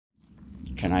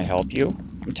Can I help you?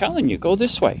 I'm telling you, go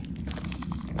this way.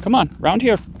 Come on, round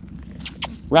here.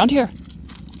 Round here.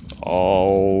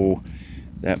 Oh,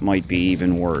 that might be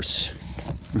even worse.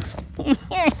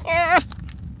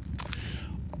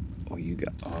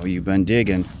 Oh, you've been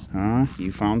digging, huh?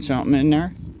 You found something in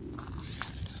there?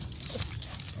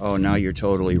 Oh, now you're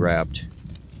totally wrapped.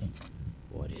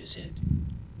 What is it?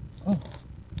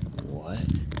 What?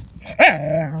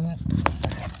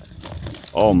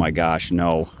 Oh my gosh,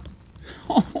 no.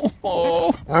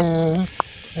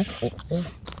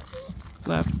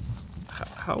 Left.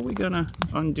 How are we gonna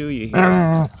undo you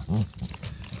here?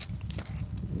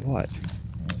 What?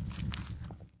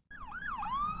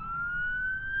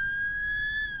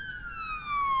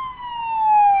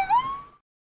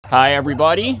 Hi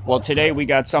everybody. Well, today we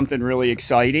got something really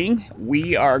exciting.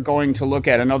 We are going to look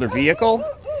at another vehicle.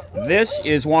 This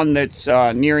is one that's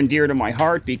near and dear to my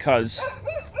heart because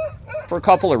for a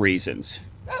couple of reasons.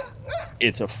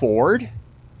 It's a Ford.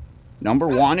 Number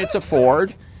one, it's a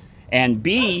Ford. And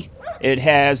B, it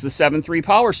has the 7.3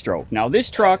 Powerstroke. Now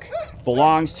this truck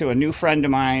belongs to a new friend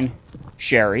of mine,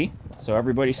 Sherry. So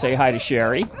everybody say hi to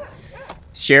Sherry.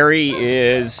 Sherry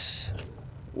is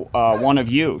one of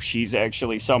you. She's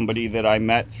actually somebody that I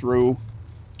met through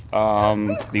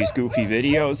these goofy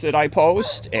videos that I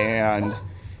post, and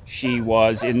she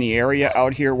was in the area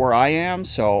out here where I am,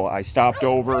 so I stopped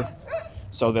over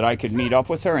so that I could meet up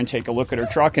with her and take a look at her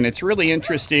truck. And it's really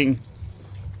interesting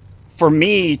for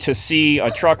me to see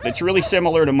a truck that's really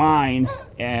similar to mine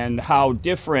and how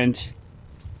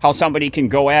somebody can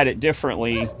go at it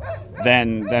differently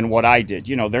than what I did.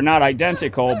 You know, they're not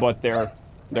identical, but they're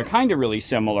kind of really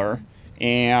similar.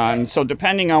 And so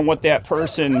depending on what that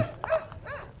person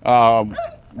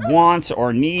wants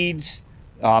or needs,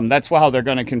 that's how they're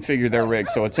going to configure their rig.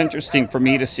 So it's interesting for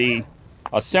me to see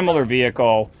a similar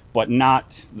vehicle but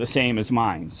not the same as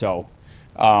mine. So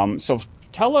so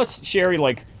tell us, Sherry,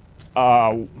 like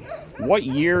what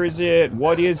year is it?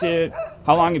 What is it?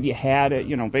 How long have you had it?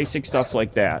 You know, basic stuff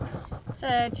like that. It's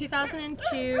a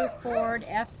 2002 Ford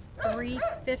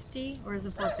E450, or is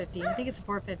it 450? I think it's a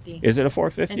 450. Is it a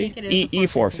 450? I think it is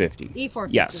E450. E450.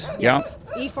 Yes. Yes. Yeah.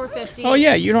 E450. Oh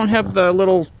yeah, you don't have the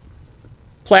little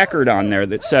placard on there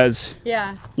that says,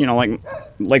 yeah, you know,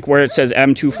 like where it says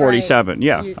M247. Right.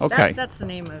 Yeah. Okay. That's the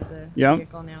name of the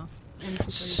vehicle now.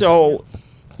 M247. So,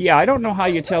 yeah, I don't know how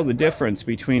you tell the difference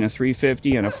between a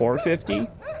 350 and a 450.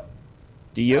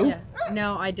 Do you? Yeah.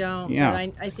 No, I don't. Yeah.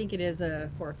 But I think it is a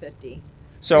 450.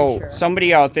 So sure.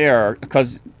 Somebody out there,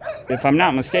 because if I'm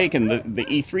not mistaken, the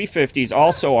E350s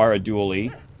also are a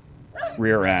dually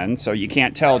rear end, so you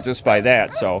can't tell just by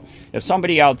that. So if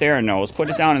somebody out there knows, put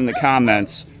it down in the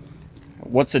comments.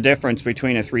 What's the difference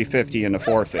between a 350 and a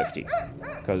 450?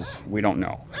 Because we don't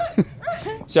know.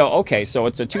 So okay, so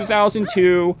it's a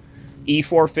 2002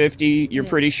 E450. You're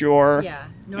pretty sure? Yeah,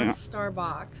 Northstar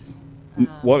box.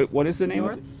 What is the name?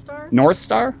 Northstar.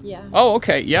 Northstar? Yeah. Oh,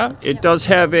 okay. Yeah, it does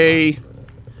have a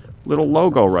little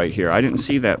logo right here. I didn't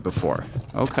see that before.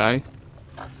 Okay.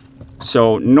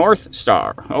 So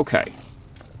Northstar. Okay.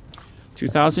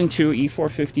 2002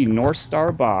 E450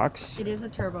 Northstar box. It is a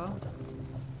turbo.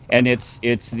 And it's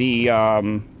the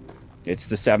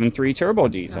 7.3 turbo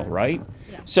diesel, right?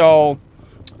 Yeah. So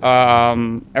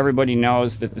everybody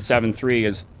knows that the 7.3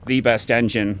 is the best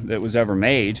engine that was ever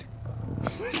made.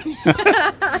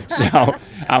 So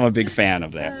I'm a big fan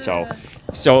of that.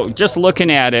 So just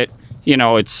looking at it, you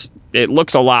know, it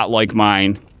looks a lot like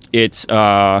mine. It's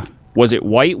was it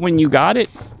white when you got it?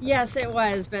 Yes, it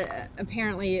was, but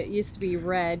apparently it used to be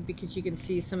red because you can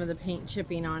see some of the paint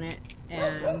chipping on it.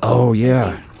 And oh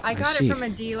yeah, I got it from a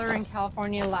dealer in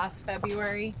California last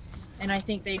February, and I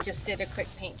think they just did a quick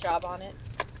paint job on it.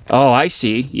 Oh, I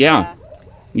see. Yeah.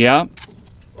 So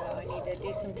I need to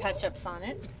do some touch-ups on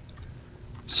it.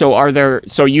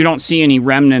 So you don't see any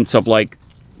remnants of like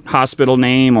hospital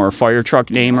name or fire truck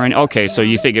name or anything? Okay, so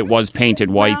you think it was painted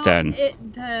white then?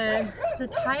 The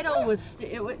title was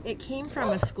it came from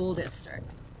a school district.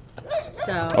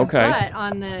 So okay. But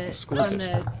on the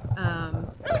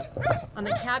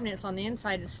cabinets on the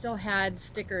inside, it still had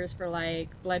stickers for like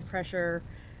blood pressure,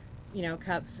 you know,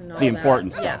 cups and all that. The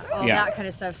important stuff. Yeah, all that kind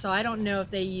of stuff. So I don't know if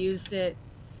they used it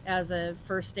as a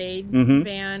first aid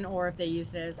van or if they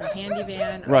used it as a handy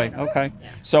van. Right. Okay. Yeah.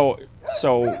 So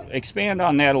expand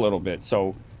on that a little bit.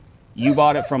 So you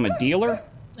bought it from a dealer?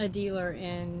 A dealer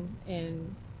in I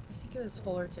think it was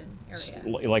Fullerton area.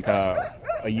 Like a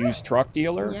used truck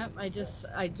dealer? Yep. I just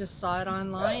saw it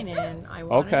online and I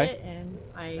wanted it, and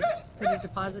I put a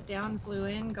deposit down, flew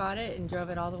in, got it, and drove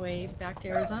it all the way back to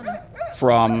Arizona.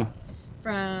 From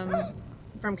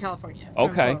California.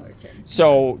 Okay. From Fullerton.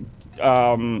 So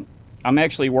I'm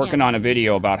actually working on a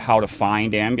video about how to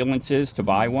find ambulances to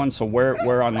buy one. So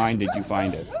where online did you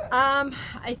find it?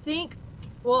 I think,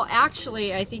 well,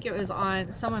 actually, I think it was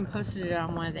on, someone posted it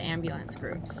on one of the ambulance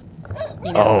groups.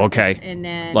 You know, Oh, okay. And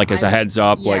then like as a heads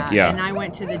up, yeah, like, yeah. And I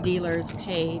went to the dealer's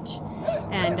page,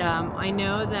 and I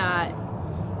know that,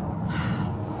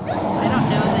 I don't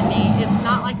know the name. It's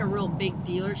not like a real big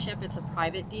dealership. It's a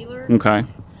private dealer. Okay.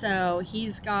 So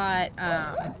he's got,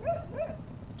 I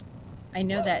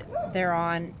know that they're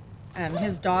on,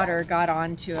 his daughter got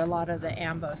onto a lot of the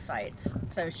AMBO sites,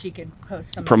 so she could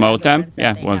post some. Promote them?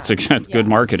 Yeah, well, have. it's good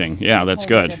marketing. Yeah, that's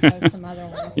good. Post some other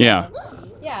ones. Yeah. So,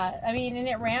 yeah, I mean, and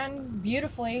it ran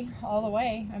beautifully all the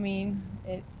way. I mean,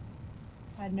 it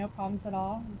had no problems at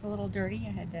all. It was a little dirty.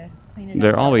 I had to clean it up.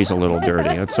 They're always a little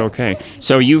dirty. That's okay.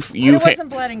 So you've it wasn't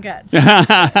blood and guts.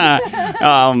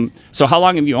 So how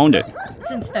long have you owned it?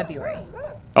 Since February.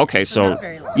 Okay, so not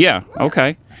very long. yeah,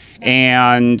 okay.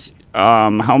 And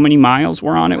how many miles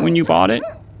were on it when you bought it?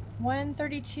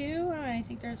 132. I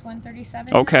think there's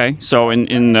 137. Okay, so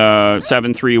in the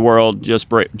 7.3 world, just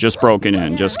broken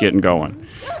in, just getting going.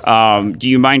 Do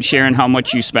you mind sharing how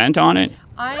much you spent on it?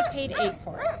 I paid $8,000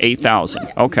 for it. $8,000.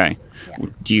 Yes. Okay. Yeah.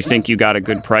 Do you think you got a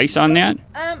good price on that?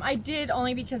 I did,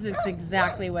 only because it's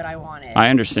exactly what I wanted. I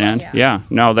understand. Yeah. Yeah.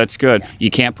 No, that's good. Yeah.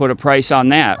 You can't put a price on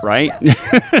that, right? Yeah.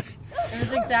 It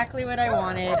was exactly what I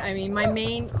wanted. I mean, my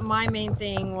main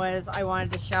thing was I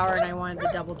wanted to shower, and I wanted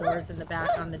the double doors in the back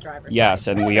on the driver's Yes,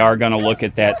 side. and we are going to look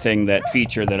at that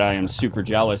feature that I am super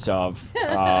jealous of.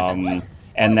 And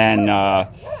then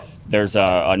there's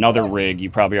another rig.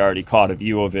 You probably already caught a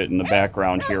view of it in the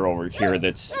background over here.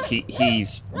 That's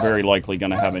he's very likely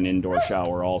going to have an indoor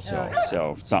shower also. Oh, yeah.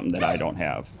 So something that I don't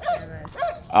have.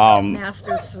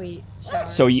 Master suite shower.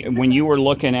 So when you were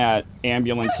looking at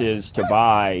ambulances to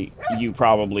buy, you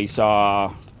probably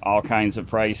saw all kinds of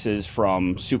prices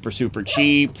from super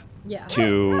cheap yeah.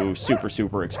 to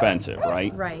super expensive,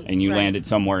 right? Right. And you right. landed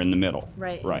somewhere in the middle.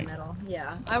 Right in the middle.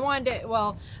 Yeah. I wanted to,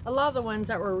 well, a lot of the ones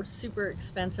that were super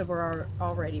expensive were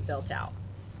already built out,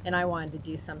 and I wanted to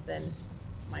do something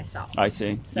myself. I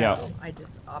see. So yeah. I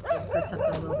just opted for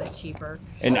something a little bit cheaper.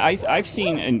 And I've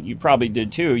seen, and you probably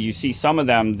did too, you see some of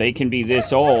them, they can be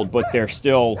this old, but they're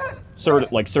still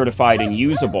certified and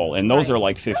usable, and those right. are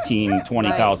like $15,000,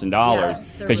 $20,000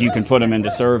 because really you can put them into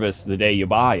expensive. Service the day you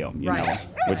buy them, you right. know,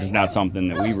 which is not something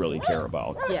that we really care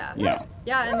about. Yeah. Yeah.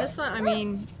 Yeah, and this one, I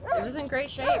mean, it was in great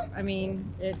shape. I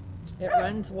mean, it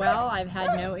runs well. I've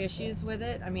had no issues with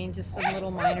it. I mean, just some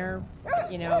little minor,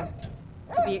 you know,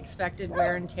 to be expected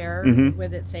wear and tear mm-hmm.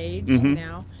 with its age, mm-hmm. you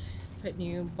know. Put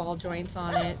new ball joints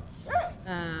on it.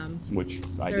 Which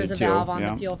I did too. There was a valve on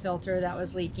yeah. the fuel filter that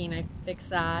was leaking. I fixed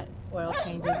that. Oil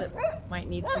changes. It might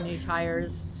need some new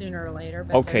tires sooner or later.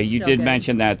 But okay, you did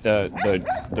mention that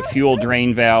the fuel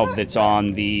drain valve that's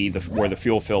on where the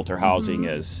fuel filter housing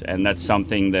mm-hmm. is, and that's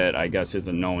something that I guess is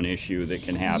a known issue that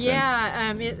can happen.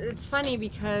 Yeah, it's funny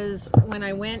because when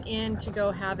I went in to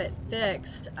go have it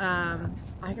fixed,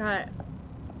 I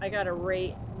got a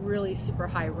rate, really super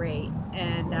high rate,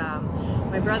 and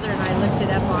my brother and I looked it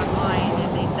up online,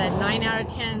 and they said 9 out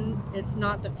of 10 it's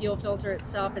not the fuel filter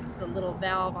itself, it's the little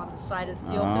valve on the side of the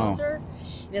fuel filter,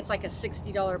 and it's like a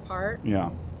 $60 part. Yeah.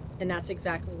 And that's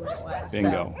exactly what it was.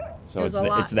 Bingo. So it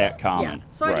it's that common. Yeah.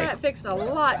 So right. I got it fixed a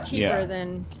lot cheaper yeah.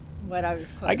 than what I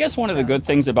was quoted. I guess one of the good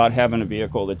things about having a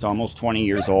vehicle that's almost 20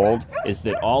 years old is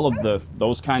that all of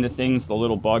those kind of things, the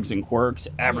little bugs and quirks,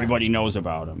 everybody yeah. knows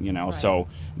about them, you know. Right. So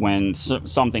when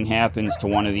something happens to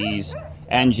one of these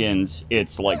engines,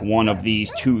 it's like one of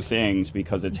these two things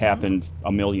because it's mm-hmm. happened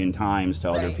a million times to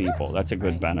other people. That's a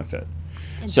good right. benefit.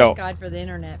 And so, thank God for the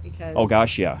internet, because oh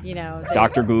gosh, yeah, you know,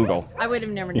 Dr. Google. I would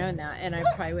have never known that, and I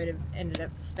probably would have ended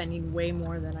up spending way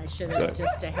more than I should have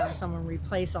just to have someone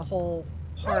replace a whole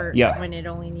part yeah. when it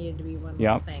only needed to be one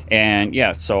yeah. little thing. And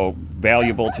yeah, so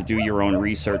valuable to do your own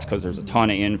research because there's a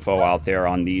ton of info out there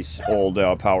on these old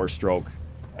Powerstroke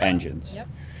engines. Yep.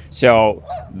 So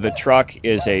the truck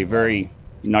is a very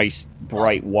nice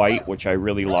bright white, which I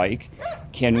really like.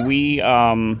 Can we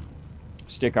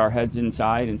stick our heads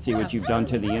inside and see what Absolutely. You've done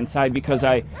to the inside? Because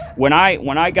when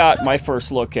I got my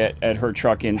first look at her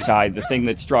truck inside, the thing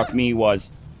that struck me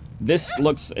was this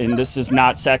looks, and this is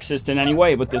not sexist in any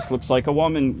way, but this looks like a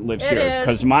woman lives here,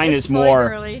 because mine is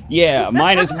more yeah,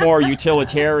 mine is more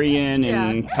utilitarian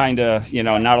and yeah. kind of, you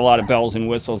know, not a lot of bells and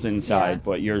whistles inside, yeah.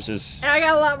 but yours is. And I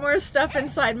got a lot more stuff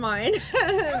inside mine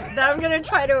that I'm gonna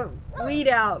try to weed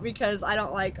out because I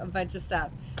don't like a bunch of stuff.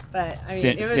 But I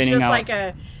mean, it was just like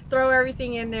a throw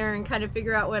everything in there and kind of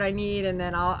figure out what I need, and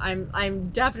then I'm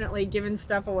definitely giving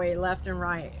stuff away left and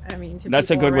right. I mean, to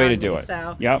that's a good way to do me, it.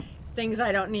 So yep. things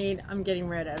I don't need, I'm getting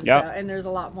rid of. Yep. So, and there's a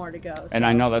lot more to go. So. And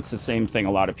I know that's the same thing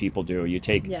a lot of people do. You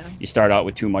Yeah. you start out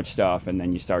with too much stuff, and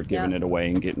then you start giving Yep. it away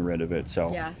and getting rid of it.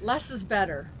 So Yeah, less is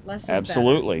better. Less is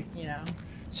absolutely. better, you know.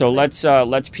 So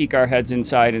let's peek our heads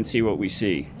inside and see what we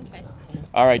see. Okay.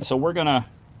 All right, so we're gonna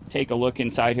take a look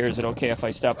inside here. Is it okay if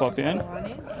I step up in? Go on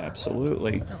in.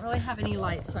 Absolutely. Don't really have any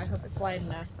light, so I hope it's light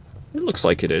enough. It looks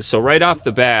like it is. So right off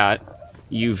the bat,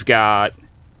 you've got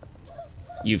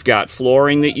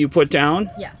flooring that you put down,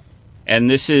 Yes. and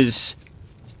this is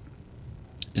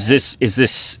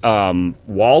this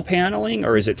wall paneling,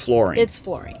 or is it flooring? It's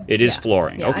flooring. It is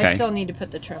flooring. Yeah, Okay. I still need to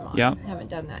put the trim on. Yeah. Haven't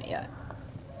done that yet.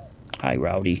 Hi,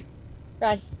 Rowdy.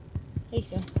 Rod, hey,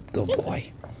 you. Good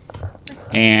boy.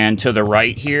 And to the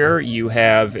right here, you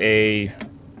have a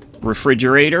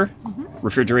refrigerator,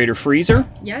 refrigerator freezer.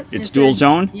 Yep. It's dual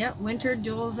zone. Yep. Winter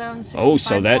dual zone. Oh,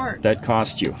 so 65 quart. that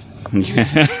cost you.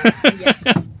 Yeah.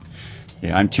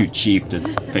 Yeah, I'm too cheap to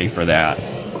pay for that.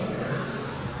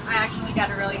 I actually got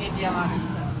a really good deal on it.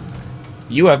 So.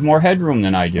 You have more headroom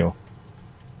than I do.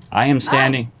 I'm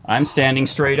standing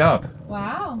straight up.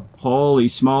 Wow. Holy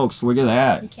smokes, look at You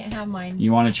that. can't have mine.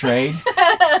 You want to trade?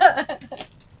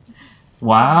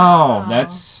 Wow,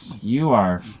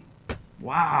 Wow.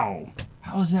 wow.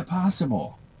 How is that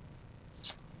possible?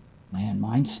 Man,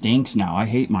 mine stinks now. I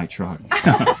hate my truck.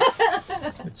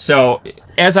 So,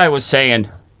 as I was saying,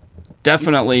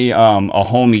 definitely a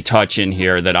homey touch in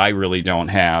here that I really don't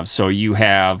have. So you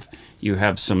have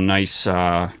some nice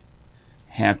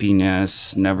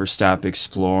happiness, never stop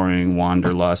exploring,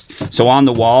 wanderlust. So on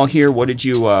the wall here, what'd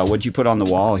you put on the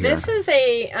wall here? This is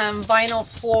a vinyl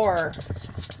floor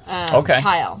Okay.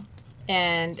 tile,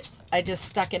 and I just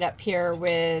stuck it up here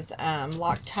with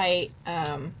Loctite.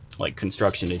 Like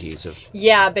construction adhesive.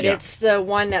 Yeah, but Yeah. it's the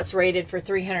one that's rated for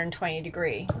 320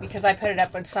 degree because I put it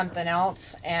up with something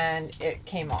else and it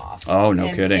came off. Oh,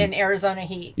 no kidding. In Arizona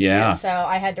heat. Yeah. And so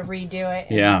I had to redo it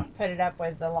and Yeah. put it up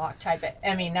with the Loctite. But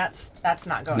I mean, that's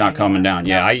not going. Not coming anywhere. down.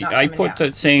 Yeah, No, not I coming put down.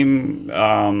 the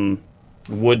same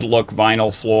wood look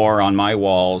vinyl floor on my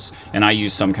walls, and I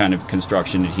use some kind of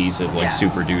construction adhesive like Yeah.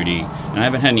 Super Duty, and I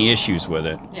haven't had any issues with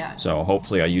it. Yeah. So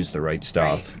hopefully I use the right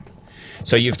stuff.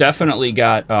 So you've definitely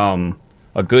got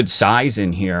a good size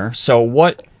in here. So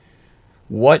what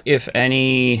if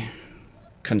any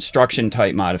construction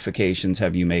type modifications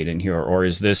have you made in here, or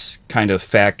is this kind of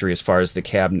factory as far as the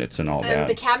cabinets and all that?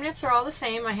 The cabinets are all the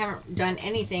same. I haven't done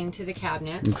anything to the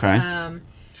cabinets. Okay.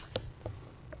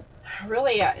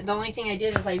 Really, the only thing I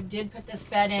did is I did put this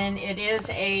bed in. It is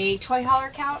a toy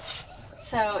hauler couch,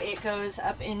 so it goes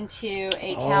up into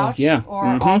a couch yeah. or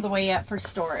Mhm. all the way up for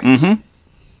storage. Mm-hmm.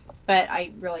 But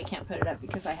I really can't put it up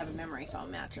because I have a memory foam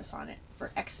mattress on it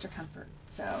for extra comfort.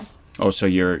 So Oh, so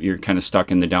you're kind of stuck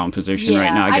in the down position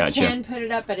right now. I got you. I can put it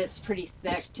up, but it's pretty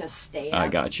thick to stay up. I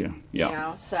got you. Yeah. You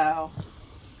know, so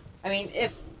I mean,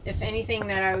 if anything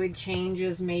that I would change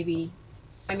is maybe,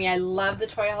 I mean, I love the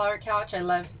toy hauler couch. I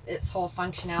love its whole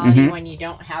functionality Mhm. when you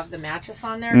don't have the mattress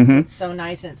on there. 'Cause Mhm. It's so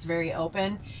nice and it's very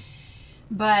open,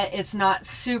 but it's not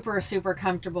super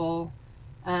comfortable.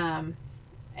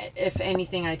 If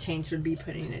anything I changed would be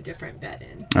putting a different bed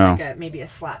in, Oh. like maybe a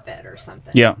slat bed or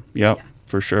something. Yeah. Yep. Yeah.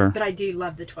 For sure. But I do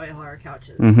love the toy hauler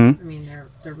couches. Mhm. I mean,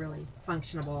 they're really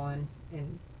functional and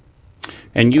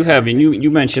And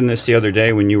you mentioned this the other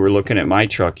day when you were looking at my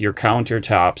truck. Your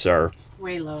countertops are,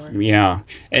 way lower. yeah,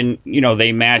 and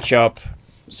they match up.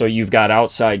 So you've got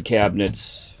outside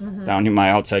cabinets down here. My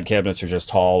outside cabinets are just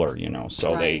taller,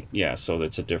 So Right. so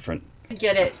that's a different.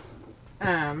 Get it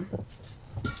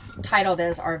titled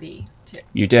as RV too.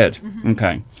 You did.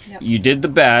 Okay. Yep. You did the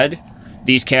bed.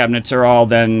 These cabinets are all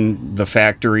then the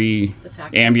factory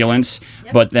ambulance,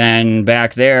 Yep. but then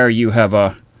back there you have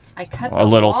I cut a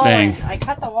little thing. I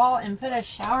cut the wall and put a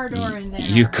shower door in there.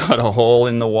 You cut a hole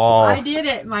in the wall. I did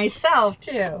it myself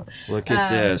too. Look at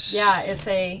this. Yeah, it's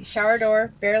a shower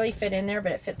door, barely fit in there,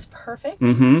 but it fits perfect.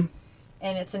 Mm-hmm.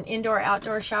 And it's an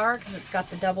indoor-outdoor shower because it's got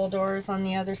the double doors on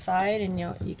the other side, and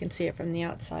you can see it from the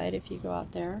outside if you go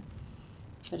out there.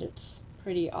 But it's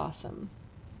pretty awesome.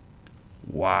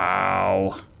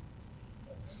 Wow.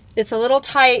 It's a little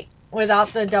tight without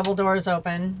the double doors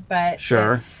open, but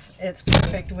Sure. it's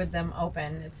perfect with them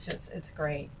open. It's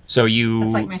great. So you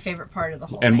That's like my favorite part of the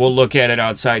whole and thing. we'll look at it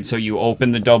outside. So you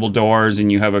open the double doors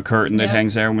and you have a curtain that Yep.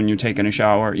 hangs there when you're taking a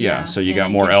shower. Yeah. So you and got it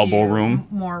more gives elbow you room.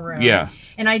 More room. Yeah.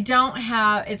 And I don't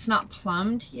have, it's not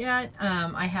plumbed yet.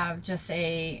 I have just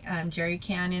a jerry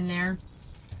can in there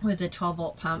with a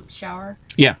 12-volt pump shower.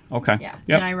 Yeah. Okay. Yeah.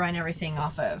 Yep. And I run everything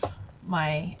off of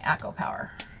my Acco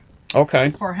Power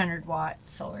Okay. 400-watt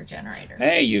solar generator.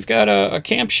 Hey, you've got a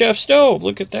Camp Chef stove.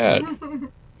 Look at that.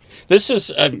 This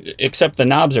is, except the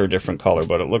knobs are a different color,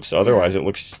 but it looks, otherwise it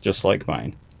looks just like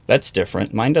mine. That's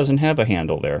different. Mine doesn't have a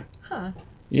handle there. Huh.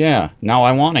 Yeah, now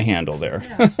I want a handle there.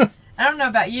 Yeah. I don't know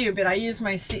about you, but I use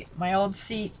my old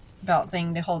seat belt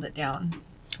thing to hold it down.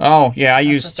 Oh, yeah, I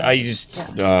used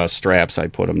straps. I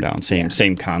put them down.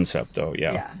 Same concept, though,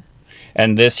 yeah.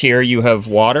 And this here, you have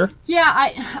water?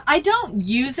 Yeah, I don't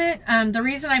use it. The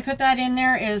reason I put that in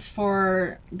there is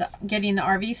for getting the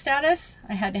RV status.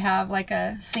 I had to have like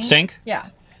a sink. Sink? Yeah,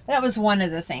 that was one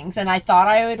of the things, and I thought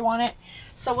I would want it.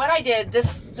 So what I did,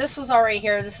 this was already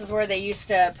here. This is where they used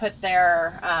to put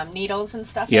their needles and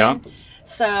stuff in.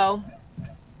 So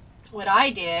what I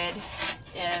did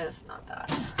is, not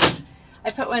that, I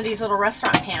put one of these little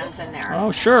restaurant pans in there.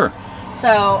 Oh, sure.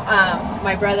 So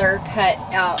my brother cut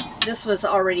out, this was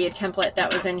already a template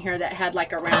that was in here that had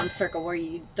like a round circle where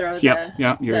you throw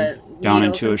the down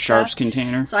into a sharps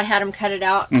container. So I had him cut it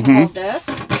out to hold this.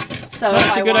 So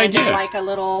if I wanted like a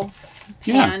little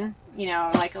pan, you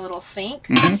know, like a little sink.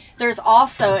 There's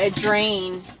also a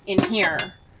drain in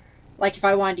here. Like if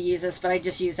I wanted to use this, but I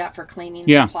just use that for cleaning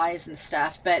supplies and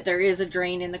stuff. But there is a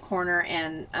drain in the corner,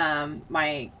 and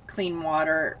my clean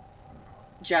water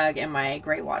jug and my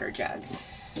gray water jug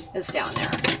is down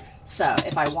there. So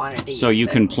if I wanted to use it. So you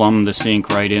can plumb the sink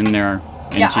right in there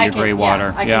into your gray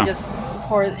water. I can just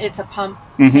pour, it's a pump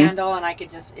handle, and I could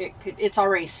just, it's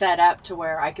already set up to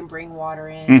where I can bring water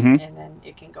in and then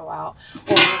it can go out.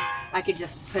 Or I could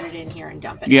just put it in here and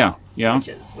dump it out, which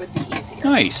would be easier.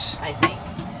 Nice. I think.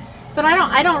 But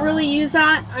I don't really use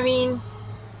that. I mean,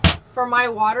 for my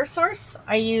water source,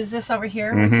 I use this over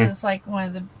here, which is like one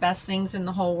of the best things in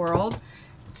the whole world.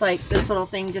 It's like this little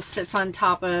thing just sits on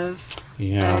top of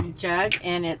the jug,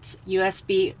 and it's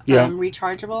USB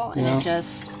rechargeable, and it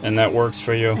just... And that works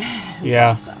for you. It's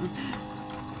awesome.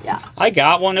 Yeah. I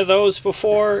got one of those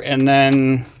before, and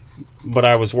then... But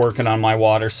I was working on my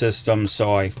water system,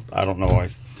 so I don't know, I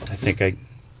think I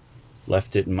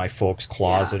left it in my folks'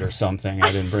 closet or something.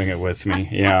 I didn't bring it with me.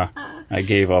 Yeah, I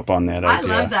gave up on that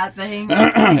idea. I love that thing.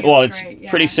 Well, it's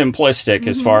pretty simplistic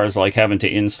as far as like having to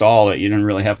install it. You didn't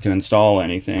really have to install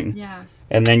anything. Yeah.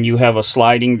 And then you have a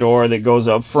sliding door that goes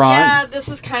up front. Yeah, this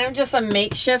is kind of just a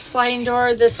makeshift sliding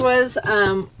door. This was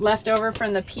left over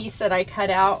from the piece that I cut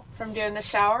out from doing the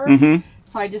shower.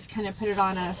 So I just kind of put it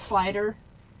on a slider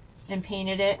and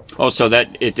painted it. Oh, so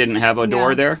that it didn't have a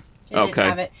door there? It didn't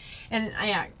have it. And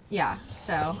yeah,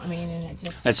 so, I mean, and it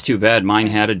just... That's too bad. Mine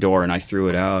had a door, and I threw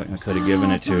it out. I could have given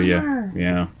it to you.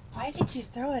 Yeah. Why did you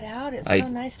throw it out? It's so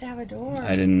nice to have a door.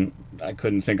 I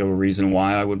couldn't think of a reason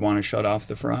why I would want to shut off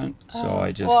the front, so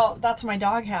I just... Well, that's my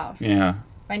dog house. Yeah.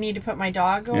 If I need to put my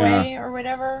dog away or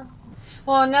whatever.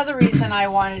 Well, another reason I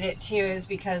wanted it, too, is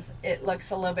because it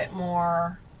looks a little bit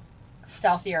more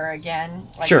stealthier again.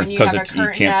 Like sure, because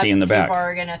you can't see in the back. People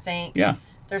are going to think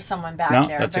there's someone back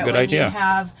there. That's a good when idea. You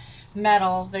have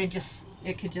metal,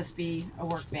 it could just be a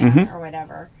work van or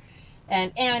whatever.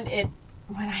 And it,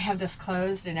 when I have this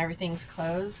closed and everything's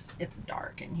closed, it's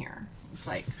dark in here. It's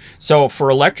like... So for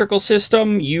electrical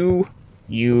system, you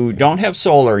don't have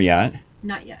solar yet.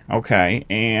 Not yet. Okay,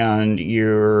 and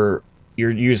you're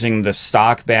using the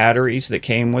stock batteries that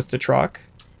came with the truck?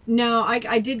 No,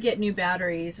 I did get new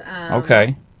batteries.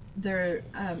 Okay. They're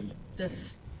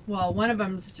well, one of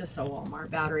them's just a Walmart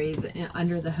battery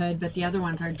under the hood, but the other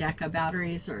ones are Deca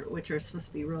batteries, which are supposed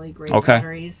to be really great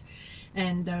batteries.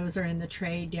 And those are in the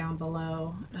tray down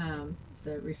below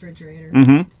the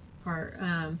refrigerator part.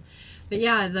 But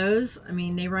yeah, those, I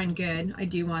mean, they run good. I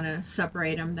do want to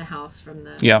separate them, the house from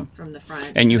the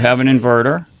front. And you have an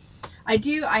inverter? I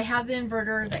do. I have the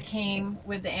inverter that came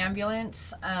with the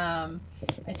ambulance.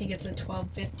 I think it's a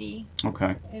 1250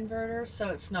 inverter, so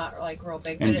it's not like real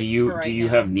big. And but do you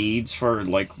have needs for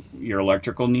like your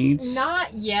electrical needs?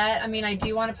 Not yet. I mean, I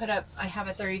do want to put up. I have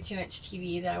a 32-inch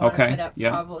TV that I want to put up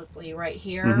probably right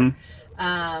here.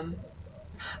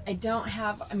 I don't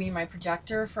have. I mean, my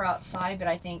projector for outside, but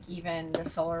I think even the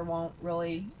solar won't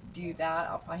really do that.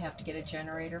 I'll probably have to get a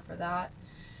generator for that.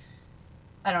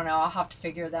 I don't know. I'll have to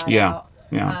figure that out.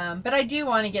 Yeah. But I do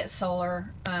want to get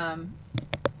solar. I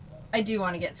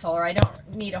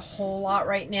don't need a whole lot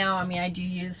right now. I mean, I do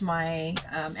use my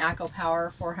ACO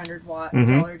Power 400-watt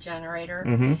solar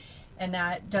generator, and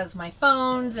that does my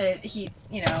phones. It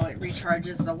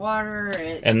recharges the water.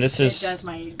 It does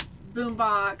my boom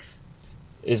box.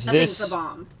 Is that thing's a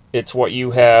bomb. It's what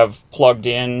you have plugged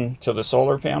in to the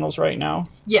solar panels right now?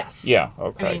 Yes. Yeah,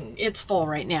 okay. I mean, it's full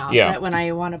right now. Yeah. But when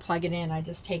I want to plug it in, I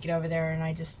just take it over there and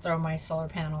I just throw my solar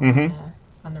panel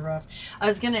on the roof. I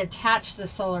was going to attach the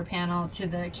solar panel to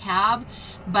the cab,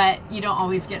 but you don't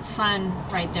always get sun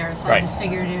right there, so I just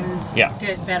figured it was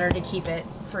better to keep it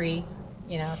free,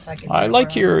 you know, so I can. I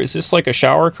like your. Is this like a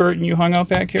shower curtain you hung up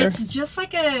back here? It's just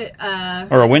like a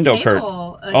or a window curtain.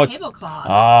 A tablecloth.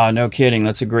 Ah, no kidding.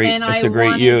 That's a great. And that's a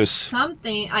great use.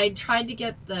 Something. I tried to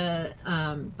get the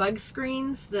bug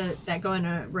screens that go in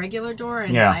a regular door,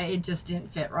 and it just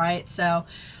didn't fit right. So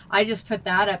I just put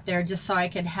that up there just so I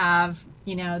could have,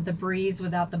 you know, the breeze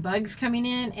without the bugs coming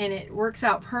in, and it works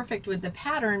out perfect with the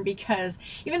pattern, because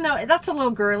even though that's a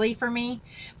little girly for me,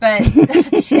 but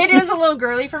it is a little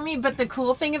girly for me, but the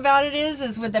cool thing about it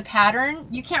is with the pattern,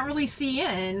 you can't really see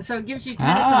in, so it gives you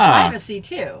kind of some privacy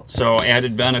too. So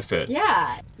added benefit.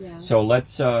 Yeah. So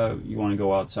let's, you want to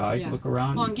go outside, look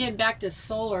around? Well, and getting back to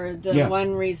solar, the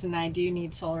one reason I do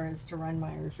need solar is to run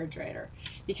my refrigerator,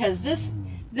 because this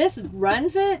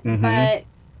runs it, but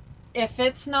if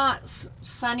it's not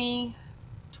sunny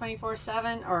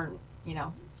 24/7, or, you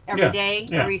know, every day,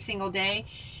 every single day,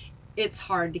 it's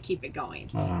hard to keep it going.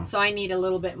 So I need a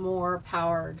little bit more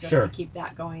power just to keep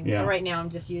that going. So right now I'm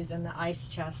just using the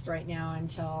ice chest right now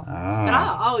until, but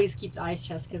I'll always keep the ice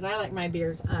chest because I like my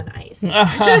beers on ice.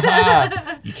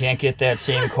 You can't get that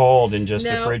same cold in just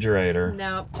a refrigerator.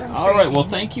 No. All right, well,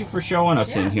 thank you for showing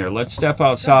us in here. Let's step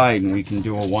outside and we can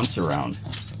do a once around.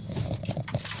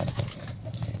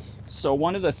 So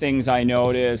one of the things I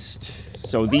noticed,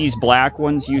 so these black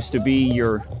ones used to be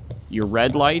your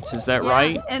red lights, is that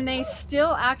right? And they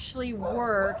still actually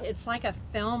work. It's like a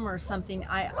film or something.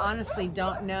 I honestly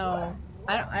don't know.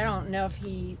 I don't know if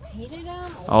he painted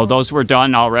them. Oh, those were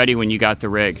done already when you got the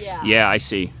rig. Yeah, I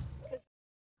see.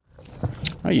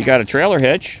 Oh, you got a trailer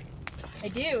hitch. I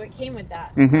do. It came with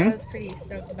that. So I was pretty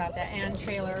stoked about that. And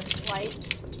trailer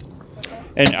lights.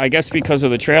 And I guess because of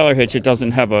the trailer hitch, it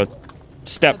doesn't have a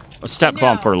step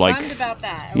bumper like. Bummed about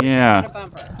that. Yeah. A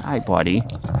bumper. Hi, buddy.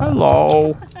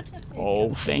 Hello.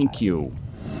 Oh, thank you.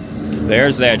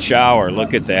 There's that shower.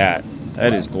 Look at that.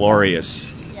 That is glorious.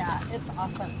 Yeah, it's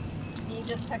awesome. You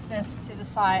just hook this to the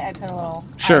side. I put a little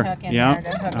hook in there to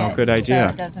hook it. Good idea.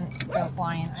 So it doesn't go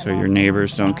flying. So your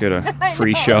neighbors don't get a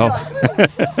free show.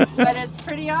 But it's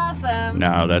pretty awesome.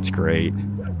 No, that's great.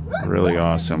 Really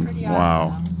awesome.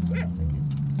 Wow.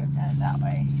 Put that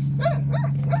way.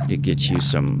 It gets you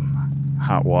some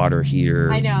hot water heater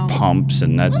pumps,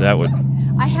 and that would.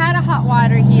 I had a hot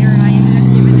water heater and I ended up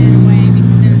giving it away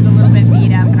because it was a little bit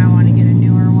beat up and I want to get a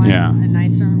newer one, a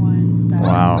nicer one. So.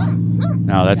 Wow.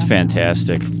 No, that's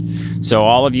fantastic. So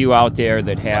all of you out there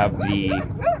that have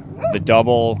the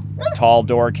double tall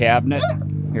door cabinet,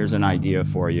 here's an idea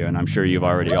for you, and I'm sure you've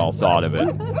already all thought of it.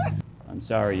 I'm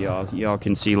sorry, y'all. Y'all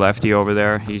can see Lefty over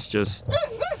there. He's just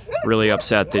really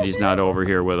upset that he's not over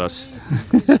here with us.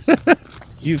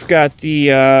 You've got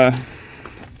the, I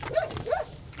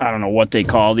don't know what they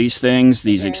call these things,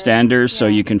 these extenders, so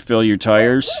you can fill your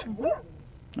tires.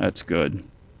 That's good.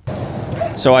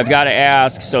 So I've got to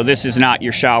ask, so this is not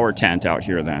your shower tent out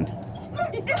here then?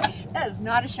 That is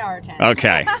not a shower tent.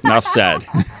 Okay, enough said.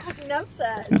 Enough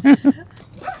said.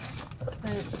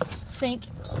 The sink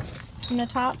in the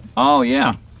top. Oh,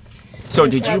 yeah. So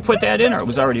did you put that in, or it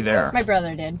was already there? My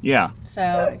brother did. Yeah.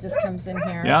 So it just comes in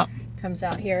here. Yeah. Comes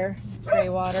out here. Gray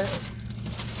water.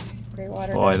 Gray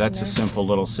water. Boy, that's a simple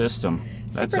little system.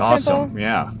 That's super awesome. Simple.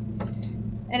 Yeah.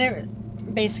 And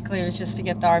it basically was just to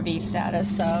get the RV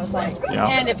status. So I was like,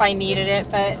 and if I needed it,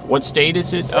 but. What state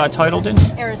is it titled in?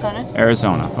 Arizona.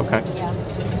 Arizona. Okay.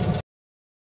 Yeah.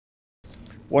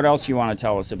 What else you want to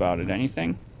tell us about it?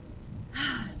 Anything?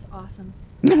 It's awesome.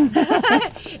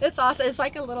 It's awesome. It's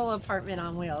like a little apartment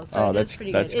on wheels. So that's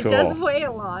pretty good. Cool. It does weigh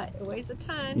a lot. It weighs a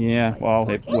ton. Yeah. Well,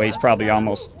 it weighs probably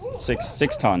almost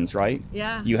six tons, right?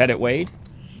 Yeah. You had it weighed?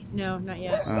 No, not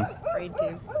yet. Afraid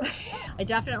to. I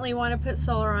definitely want to put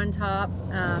solar on top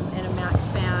and a max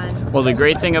fan. Well, the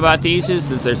great thing about these is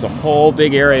that there's a whole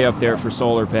big area up there for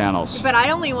solar panels. But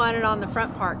I only want it on the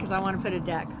front part because I want to put a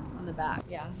deck on the back.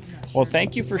 Yeah. Well,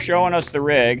 thank you for showing us the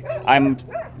rig. I'm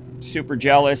super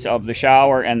jealous of the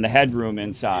shower and the headroom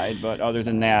inside, but other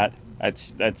than that,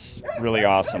 that's really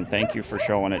awesome. Thank you for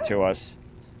showing it to us.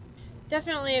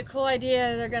 Definitely a cool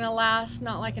idea. They're going to last,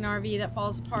 not like an RV that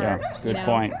falls apart. Yeah, good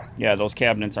point. Yeah, those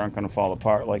cabinets aren't going to fall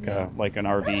apart like an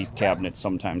RV cabinet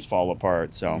sometimes fall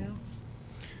apart. So,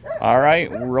 all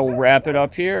right, we'll wrap it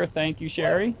up here. Thank you,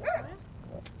 Sherry.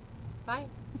 Bye.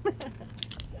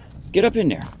 Get up in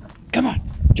there. Come on,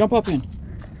 jump up in.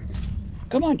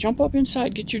 Come on, jump up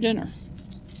inside. Get your dinner.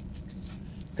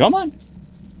 Come on.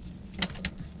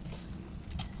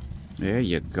 There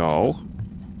you go.